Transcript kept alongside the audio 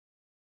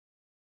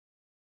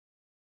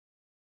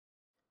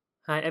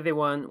Hi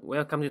everyone,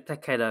 welcome to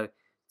TechCater.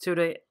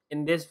 Today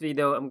in this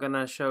video I'm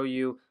gonna show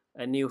you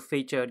a new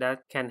feature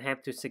that can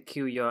help to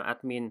secure your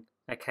admin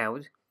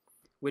account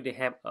with the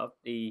help of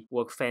the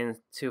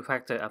Wordfence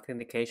two-factor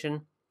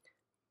authentication.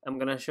 I'm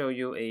gonna show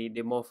you a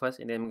demo first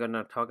and then I'm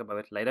gonna talk about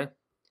it later.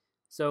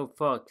 So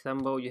for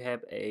example, you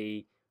have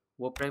a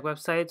WordPress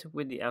website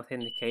with the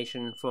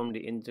authentication from the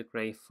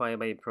Integrate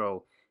Firebase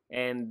PRO,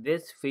 and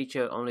this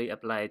feature only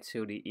applies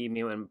to the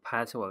email and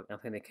password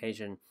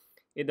authentication.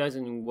 It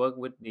doesn't work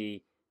with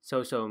the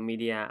social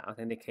media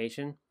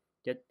authentication.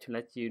 Just to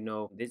let you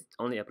know, this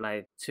only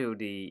applies to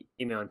the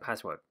email and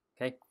password.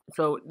 Okay,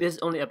 so this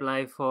only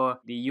applies for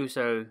the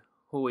user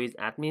who is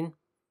admin,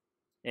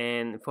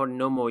 and for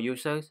normal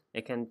users,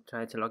 I can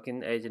try to log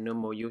in as a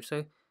normal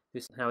user.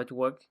 This is how it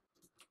works.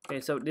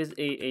 Okay, so this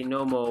is a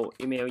normal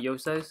email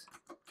users.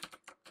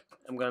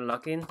 I'm gonna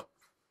log in,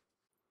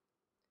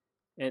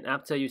 and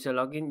after user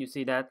login, you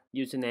see that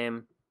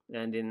username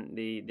and then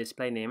the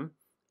display name,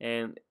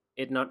 and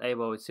it's not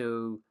able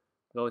to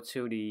go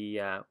to the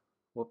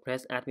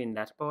WordPress admin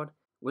dashboard,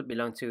 would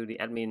belong to the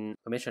admin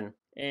permission.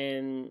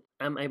 And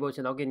I'm able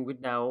to log in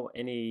without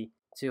any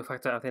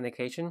two-factor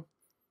authentication.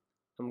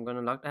 I'm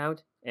gonna log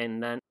out,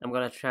 and then I'm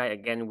gonna try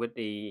again with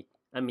the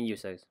admin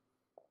users.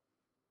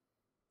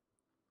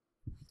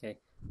 Okay,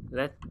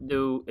 let's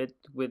do it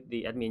with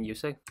the admin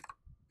user.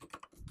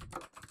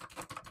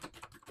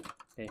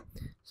 Okay,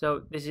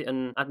 so this is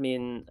an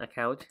admin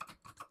account.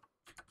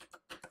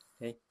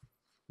 Okay,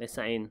 let's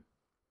sign in.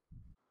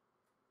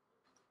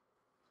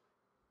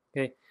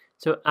 Okay,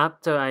 so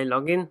after I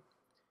log in,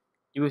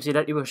 you will see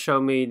that it will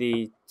show me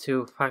the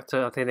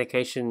two-factor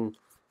authentication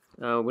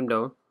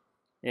window.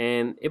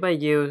 And if I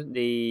use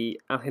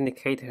the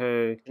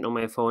authenticator on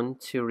my phone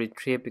to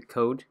retrieve the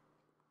code,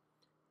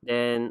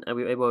 then I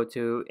will be able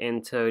to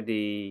enter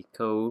the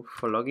code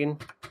for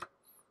login.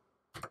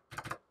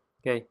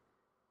 Okay,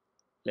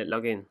 let's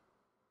log in.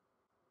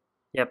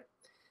 Yep.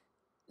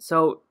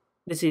 So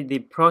this is the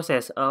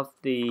process of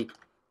the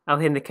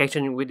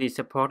authentication with the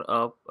support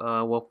of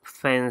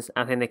Wordfence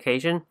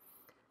authentication.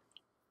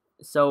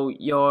 So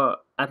your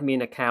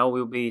admin account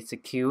will be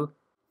secure.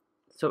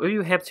 So if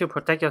you have to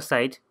protect your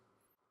site,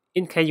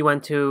 in case you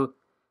want to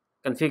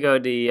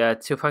configure the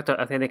two-factor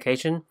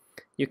authentication,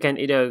 you can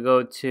either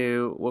go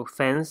to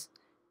Wordfence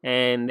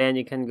and then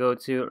you can go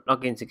to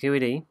login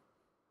security,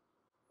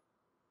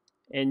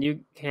 and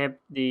you have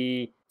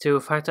the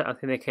two-factor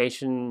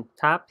authentication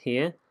tab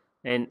here,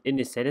 and in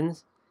the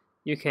settings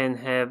you can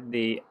have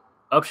the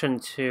option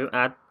to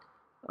add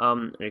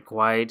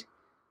required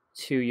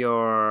to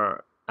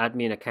your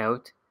admin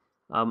account.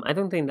 I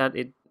don't think that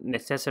it's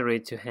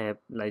necessary to have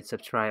like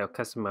subscribe or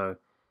customer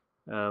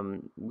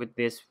with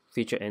this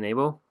feature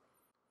enabled.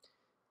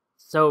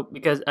 So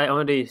because I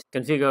already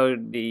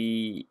configured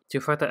the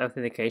two-factor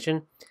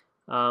authentication,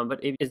 but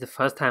if it's the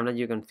first time that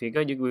you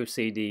configure, you will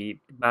see the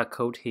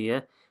barcode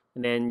here,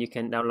 and then you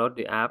can download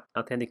the app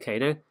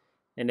Authenticator,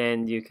 and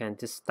then you can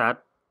just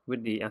start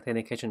with the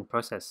authentication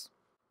process.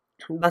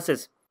 That's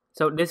it.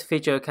 So this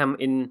feature comes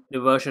in the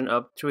version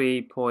of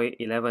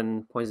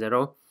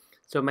 3.11.0.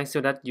 So make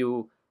sure that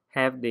you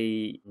have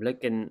the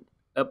plugin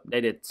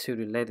updated to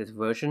the latest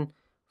version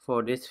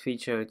for this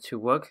feature to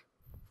work.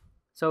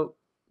 So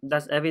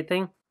that's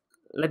everything.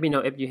 Let me know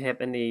if you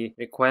have any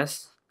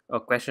requests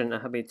or question.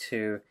 I'm happy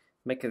to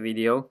make a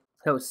video.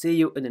 So see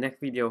you in the next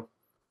video.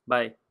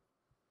 Bye.